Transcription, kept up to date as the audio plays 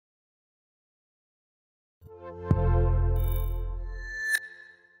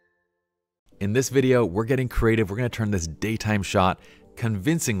In this video, we're getting creative. We're going to turn this daytime shot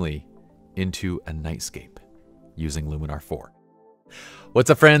convincingly into a nightscape using Luminar 4.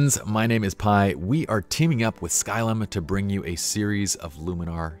 What's up, friends? My name is Pi. We are teaming up with Skylum to bring you a series of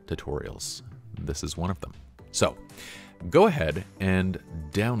Luminar tutorials. This is one of them. So go ahead and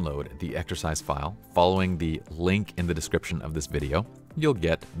download the exercise file. Following the link in the description of this video, you'll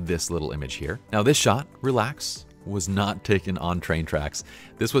get this little image here. Now this shot, relax, was not taken on train tracks.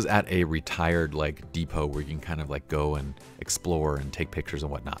 This was at a retired depot where you can kind of go and explore and take pictures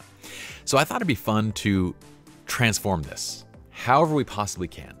and whatnot. So I thought it'd be fun to transform this however we possibly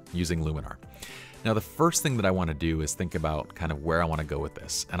can using Luminar. Now the first thing that I want to do is think about kind of where I want to go with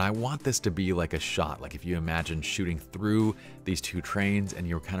this. And I want this to be like a shot, like if you imagine shooting through these two trains and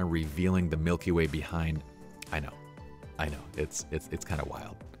you're kind of revealing the Milky Way behind. I know, it's kind of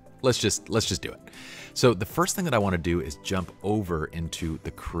wild. Let's just do it. So the first thing that I want to do is jump over into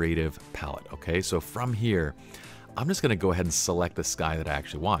the creative palette. Okay, so from here, I'm just going to go ahead and select the sky that I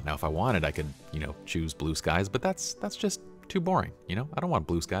actually want. Now, if I wanted, I could, choose blue skies, but that's just too boring. I don't want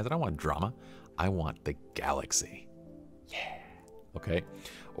blue skies. I don't want drama. I want the galaxy. Yeah. Okay.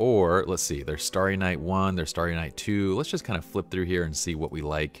 Or let's see, there's Starry Night 1, there's Starry Night 2. Let's just kind of flip through here and see what we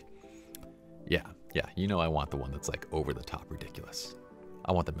like. Yeah. I want the one that's over the top ridiculous.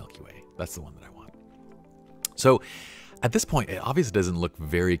 I want the Milky Way. That's the one that I want. So at this point, it obviously doesn't look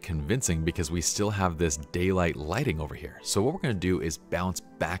very convincing because we still have this daylight lighting over here. So what we're going to do is bounce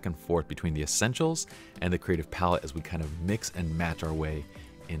back and forth between the essentials and the creative palette as we kind of mix and match our way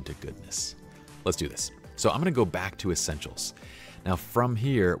into goodness. Let's do this. So I'm going to go back to essentials. Now from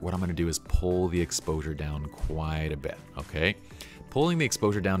here, what I'm going to do is pull the exposure down quite a bit. Okay. Pulling the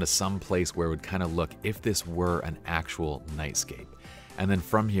exposure down to some place where it would kind of look if this were an actual nightscape. And then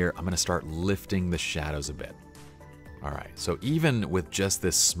from here, I'm going to start lifting the shadows a bit. All right, so even with just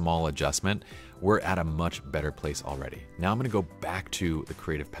this small adjustment, we're at a much better place already. Now I'm going to go back to the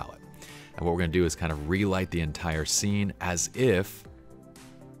creative palette. And what we're going to do is kind of relight the entire scene as if,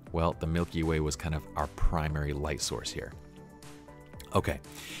 well, the Milky Way was kind of our primary light source here. Okay,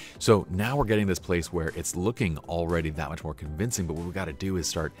 so now we're getting this place where it's looking already that much more convincing, but what we got to do is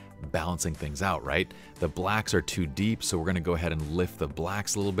start balancing things out, right? The blacks are too deep, so we're going to go ahead and lift the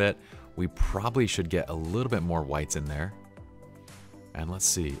blacks a little bit. We probably should get a little bit more whites in there. And let's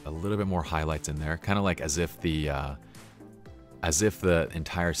see, a little bit more highlights in there, kind of like as if the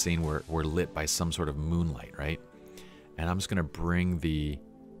entire scene were lit by some sort of moonlight, right? And I'm just going to bring the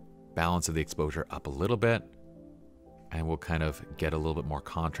balance of the exposure up a little bit. And we'll kind of get a little bit more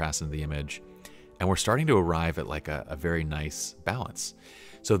contrast in the image. And we're starting to arrive at a very nice balance.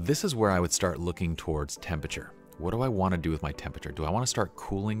 So this is where I would start looking towards temperature. What do I want to do with my temperature? Do I want to start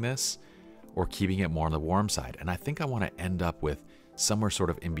cooling this or keeping it more on the warm side? And I think I want to end up with somewhere sort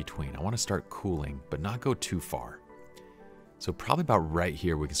of in between. I want to start cooling, but not go too far. So probably about right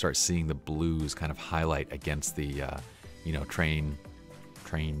here, we can start seeing the blues kind of highlight against the,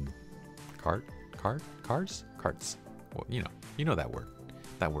 carts. Well, you know that word.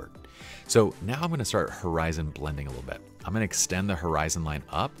 So now I'm going to start horizon blending a little bit. I'm going to extend the horizon line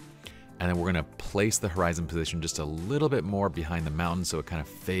up, and then we're going to place the horizon position just a little bit more behind the mountains so it kind of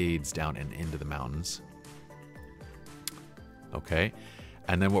fades down and into the mountains. Okay.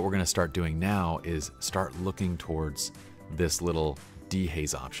 And then what we're going to start doing now is start looking towards this little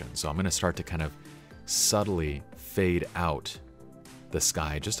dehaze option. So I'm going to start to kind of subtly fade out the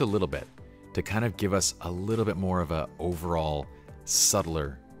sky just a little bit, to kind of give us a little bit more of a overall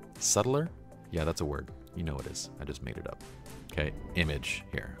subtler? Yeah, that's a word. You know it is. I just made it up. Okay, image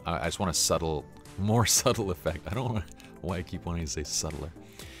here. I just want a more subtle effect. I don't know why I keep wanting to say subtler.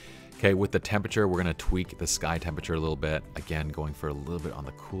 Okay, with the temperature, we're gonna tweak the sky temperature a little bit. Again, going for a little bit on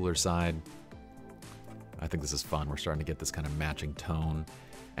the cooler side. I think this is fun. We're starting to get this kind of matching tone.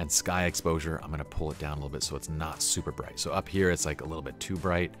 And sky exposure, I'm gonna pull it down a little bit so it's not super bright. So up here, it's a little bit too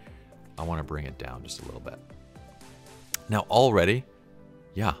bright. I want to bring it down just a little bit. Now already,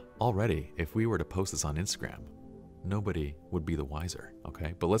 if we were to post this on Instagram, nobody would be the wiser,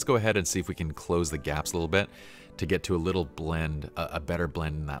 okay? But let's go ahead and see if we can close the gaps a little bit to get to a little blend, a better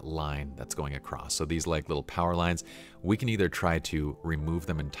blend in that line that's going across. So these little power lines, we can either try to remove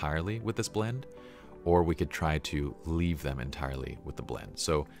them entirely with this blend, or we could try to leave them entirely with the blend.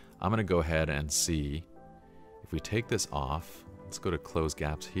 So I'm going to go ahead and see if we take this off. Let's go to close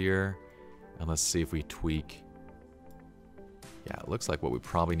gaps here, and let's see if we tweak. Yeah, it looks like what we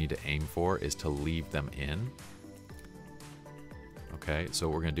probably need to aim for is to leave them in. Okay, so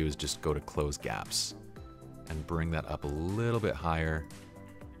what we're going to do is just go to close gaps and bring that up a little bit higher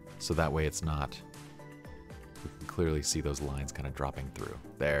so that way it's not, we can clearly see those lines kind of dropping through.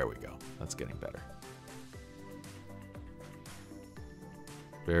 There we go. That's getting better.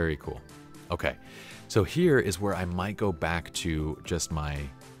 Very cool. Okay, so here is where I might go back to just my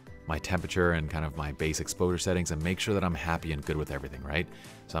temperature and kind of my base exposure settings and make sure that I'm happy and good with everything, right?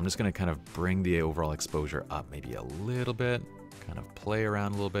 So I'm just gonna kind of bring the overall exposure up maybe a little bit, kind of play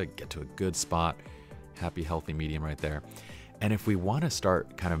around a little bit, get to a good spot, happy, healthy medium right there. And if we wanna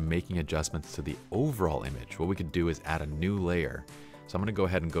start kind of making adjustments to the overall image, what we could do is add a new layer. So I'm gonna go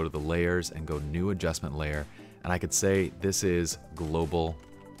ahead and go to the layers and go new adjustment layer. And I could say this is global,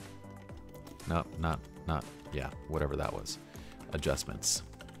 no, not, yeah, whatever that was, adjustments.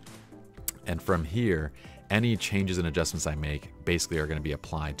 And from here, any changes and adjustments I make basically are going to be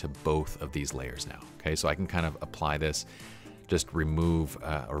applied to both of these layers now. Okay, so I can kind of apply this, just remove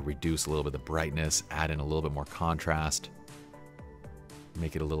or reduce a little bit of the brightness, add in a little bit more contrast,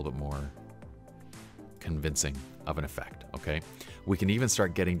 make it a little bit more convincing of an effect. Okay, we can even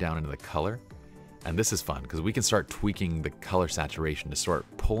start getting down into the color. And this is fun because we can start tweaking the color saturation to start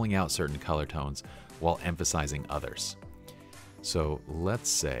pulling out certain color tones while emphasizing others. So let's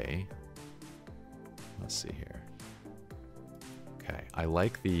say, let's see here. Okay, I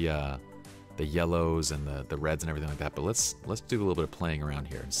like the yellows and the reds and everything like that, but let's do a little bit of playing around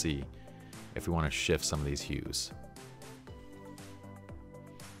here and see if we want to shift some of these hues.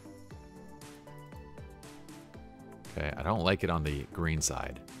 Okay, I don't like it on the green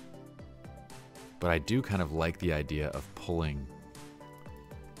side, but I do kind of like the idea of pulling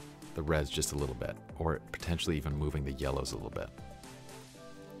the reds just a little bit, or potentially even moving the yellows a little bit.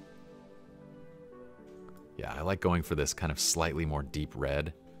 Yeah, I like going for this kind of slightly more deep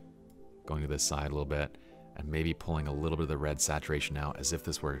red, going to this side a little bit, and maybe pulling a little bit of the red saturation out. As if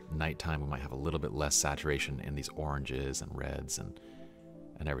this were nighttime, we might have a little bit less saturation in these oranges and reds and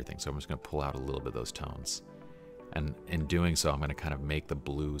everything. So I'm just gonna pull out a little bit of those tones. And in doing so, I'm going to kind of make the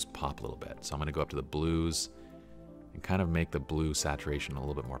blues pop a little bit. So I'm going to go up to the blues and kind of make the blue saturation a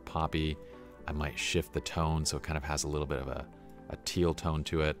little bit more poppy. I might shift the tone so it kind of has a little bit of a teal tone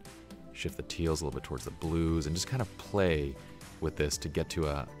to it. Shift the teals a little bit towards the blues and just kind of play with this to get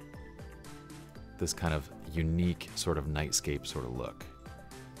to this kind of unique sort of nightscape sort of look.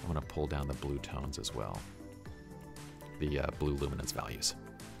 I want to pull down the blue tones as well, the blue luminance values.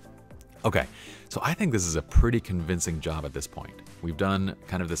 Okay, so I think this is a pretty convincing job at this point. We've done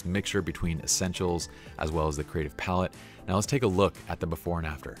kind of this mixture between essentials as well as the creative palette. Now let's take a look at the before and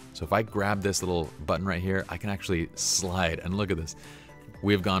after. So if I grab this little button right here, I can actually slide and look at this.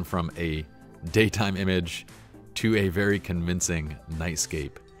 We have gone from a daytime image to a very convincing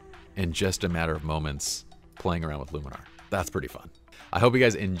nightscape in just a matter of moments playing around with Luminar. That's pretty fun. I hope you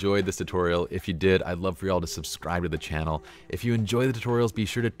guys enjoyed this tutorial. If you did, I'd love for y'all to subscribe to the channel. If you enjoy the tutorials, be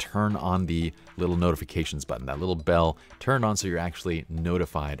sure to turn on the little notifications button, that little bell, turn it on so you're actually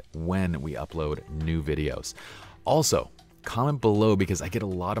notified when we upload new videos. Also, comment below because I get a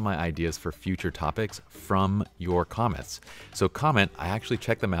lot of my ideas for future topics from your comments. So comment, I actually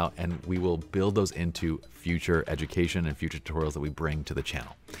check them out and we will build those into future education and future tutorials that we bring to the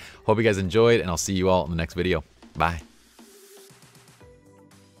channel. Hope you guys enjoyed and I'll see you all in the next video. Bye.